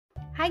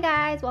Hi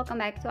guys, welcome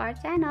back to our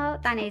channel.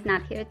 Tanja is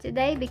not here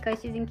today because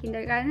she's in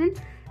kindergarten,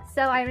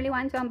 so I really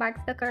want to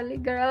unbox the Curli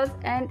Girls,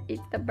 and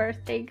it's the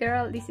birthday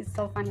girl. This is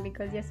so fun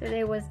because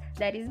yesterday was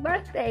Daddy's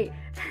birthday.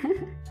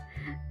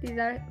 These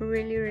are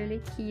really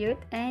cute,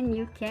 and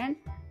you can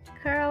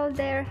curl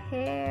their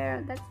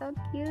hair. That's so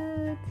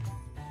cute.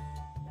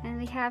 And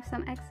we have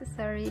some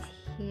accessories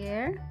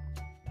here.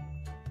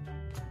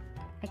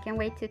 I can't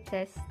wait to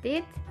test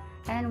it.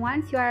 And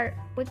once you are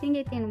putting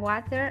it in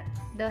water,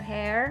 the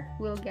hair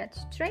will get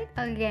straight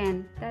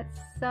again. That's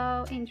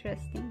so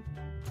interesting.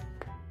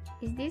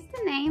 Is this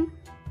the name?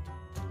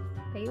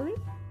 Bayli?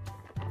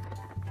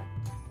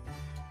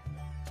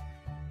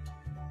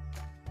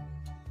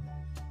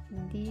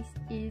 This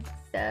is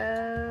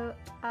so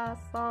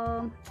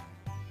awesome.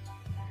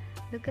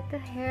 Look at the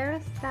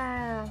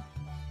hairstyle.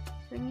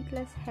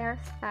 Limitless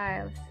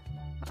hairstyles.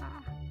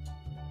 Wow.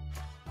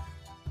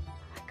 Oh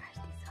my gosh,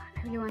 this one.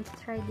 I really want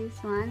to try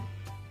this one.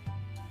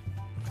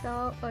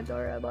 So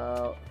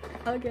adorable.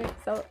 Okay,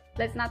 so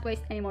let's not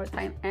waste any more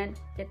time and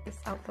get this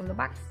out of the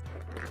box.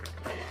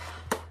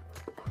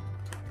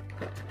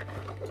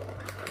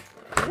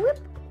 Whoop.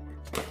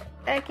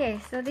 Okay,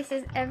 so this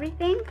is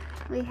everything.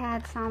 We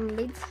had some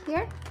beads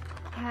here.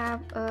 We have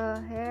a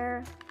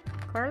hair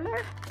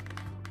curler,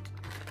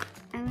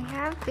 and we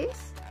have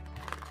this.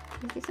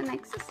 Is this an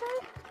accessory?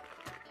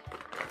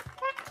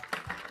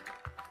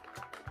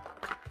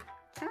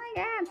 Oh my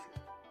god!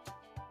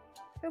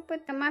 Who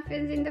put the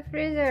muffins in the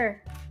freezer?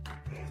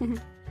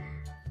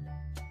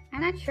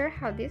 I'm not sure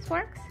how this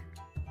works.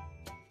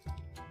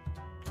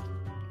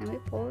 Can we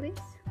pull this?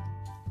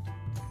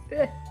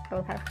 Ugh,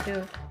 I'll have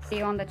to see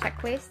you on the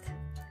checklist.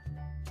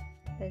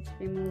 Let's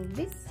remove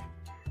this.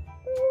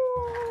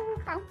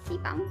 Ooh,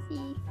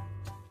 bouncy.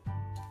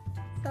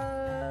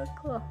 So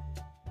cool.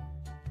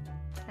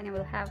 And I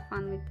will have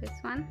fun with this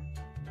one.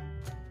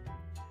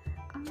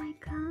 Oh my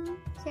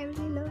gosh, I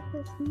really love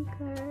the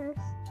sneakers.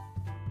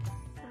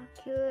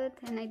 So cute,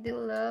 and I do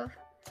love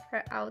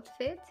her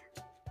outfit.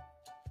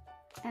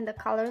 And the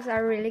colors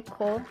are really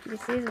cool.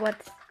 This is what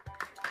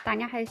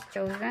Tanja has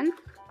chosen.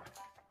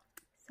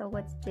 So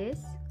what's this?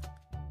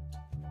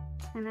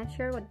 I'm not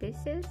sure what this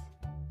is.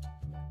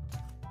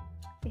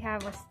 We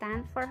have a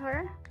stand for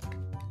her.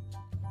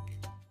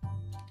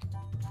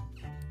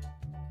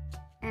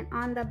 And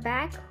on the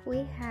back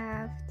we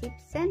have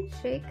tips and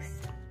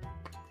tricks,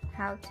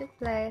 how to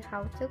play,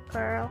 how to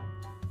curl.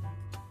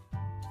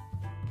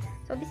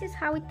 So this is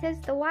how we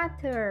test the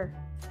water,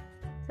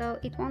 so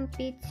it won't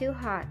be too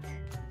hot,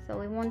 so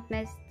we won't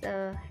mess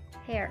the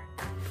hair.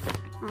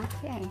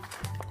 Okay.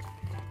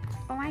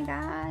 Oh my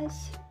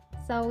gosh.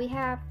 So we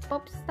have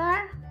pop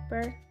star,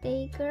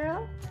 birthday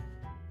girl.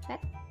 But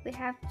we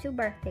have two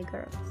birthday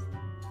girls.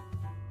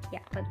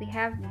 Yeah, but we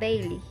have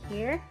Bayli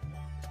here.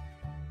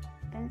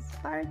 And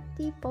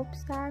Sparty, pop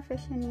star,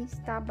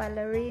 fashionista,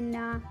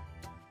 ballerina,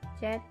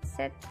 jet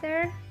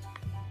setter,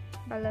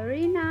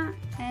 ballerina,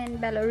 and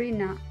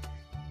ballerina.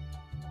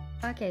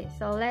 Okay,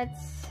 so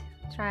let's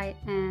try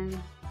and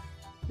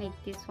make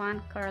this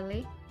one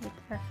curly with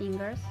our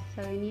fingers.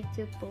 So you need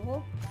to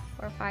pull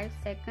for 5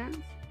 seconds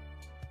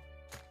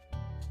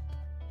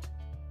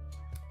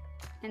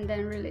and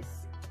then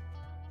release.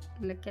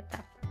 Look at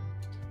that.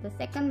 The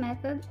second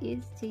method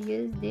is to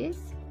use this.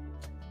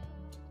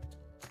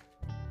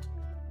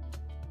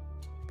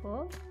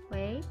 Pull,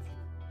 wait.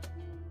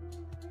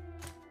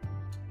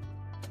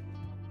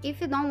 If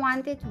you don't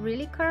want it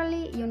really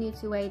curly, you need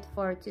to wait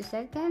for 2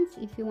 seconds.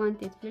 If you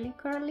want it really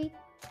curly,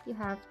 you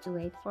have to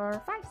wait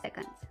for 5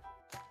 seconds.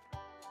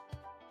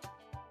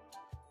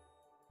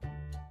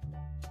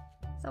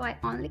 So I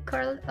only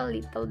curled a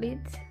little bit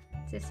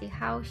to see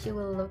how she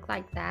will look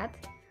like that,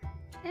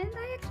 and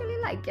I actually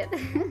like it.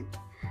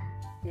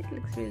 It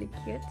looks really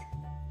cute.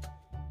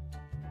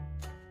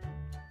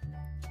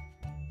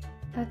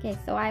 Okay,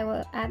 so I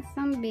will add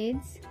some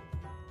beads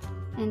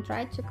and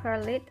try to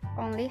curl it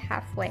only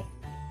halfway.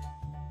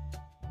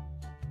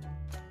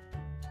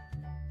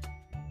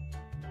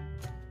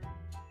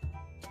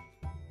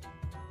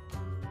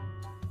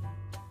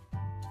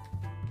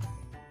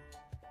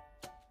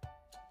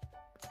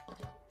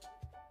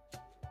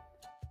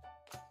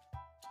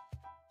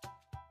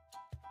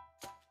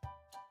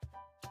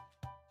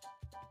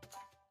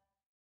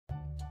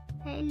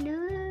 Hey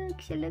look,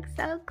 she looks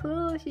so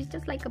cool. She's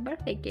just like a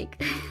birthday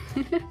cake.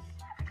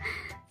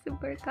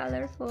 Super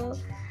colorful.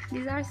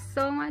 These are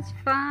so much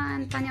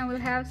fun. Tanja will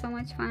have so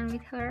much fun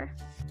with her.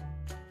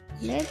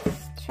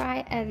 Let's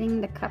try adding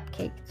the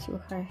cupcake to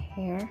her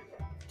hair.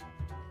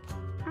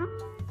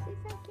 Oh, she's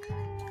so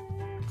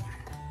cute.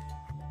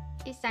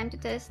 It's time to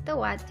test the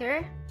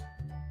water.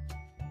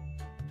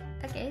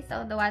 Okay,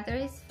 so the water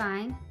is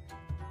fine.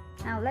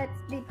 Now let's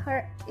dip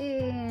her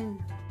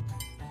in.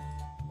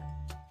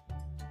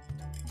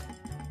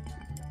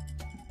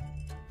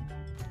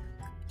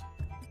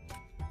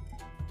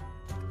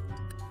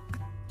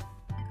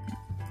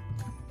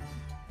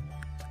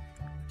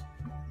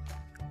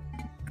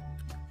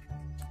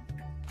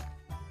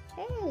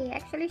 Hey,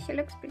 actually she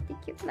looks pretty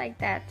cute like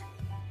that.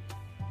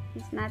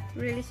 It's not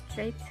really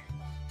straight.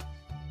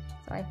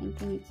 so I think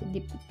we need to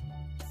dip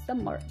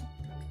some more.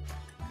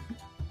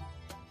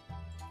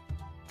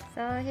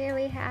 So here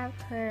we have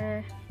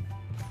her.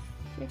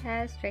 She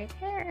has straight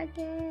hair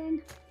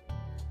again.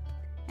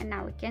 And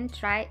now we can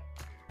try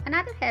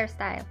another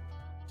hairstyle.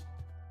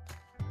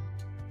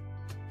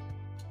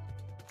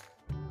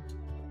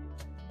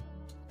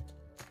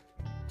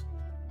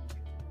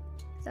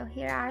 So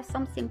here are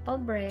some simple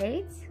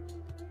braids.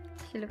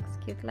 She looks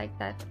cute like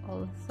that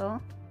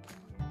also.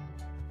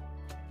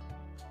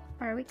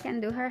 Or we can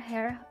do her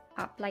hair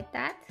up like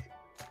that.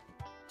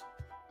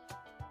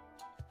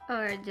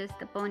 Or just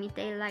a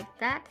ponytail like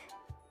that.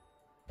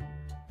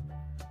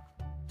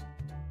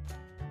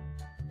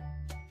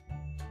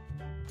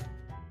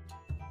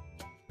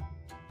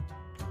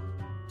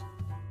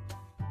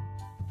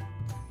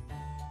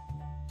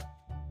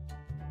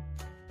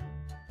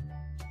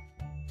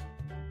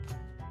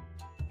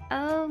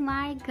 Oh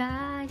my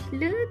gosh,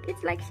 look,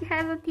 it's like she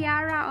has a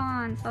tiara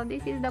on. So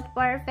this is the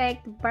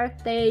perfect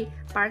birthday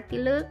party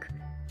look.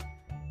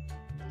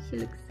 She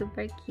looks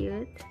super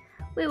cute.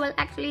 We will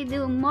actually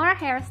do more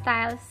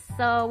hairstyles,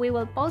 so we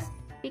will post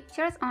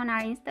pictures on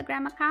our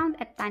Instagram account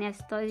at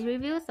Tanja's Toys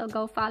Review, so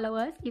go follow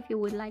us if you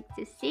would like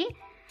to see.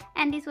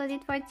 And this was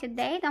it for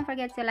today. Don't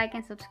forget to like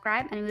and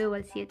subscribe, and we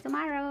will see you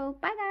tomorrow.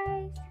 Bye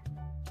guys.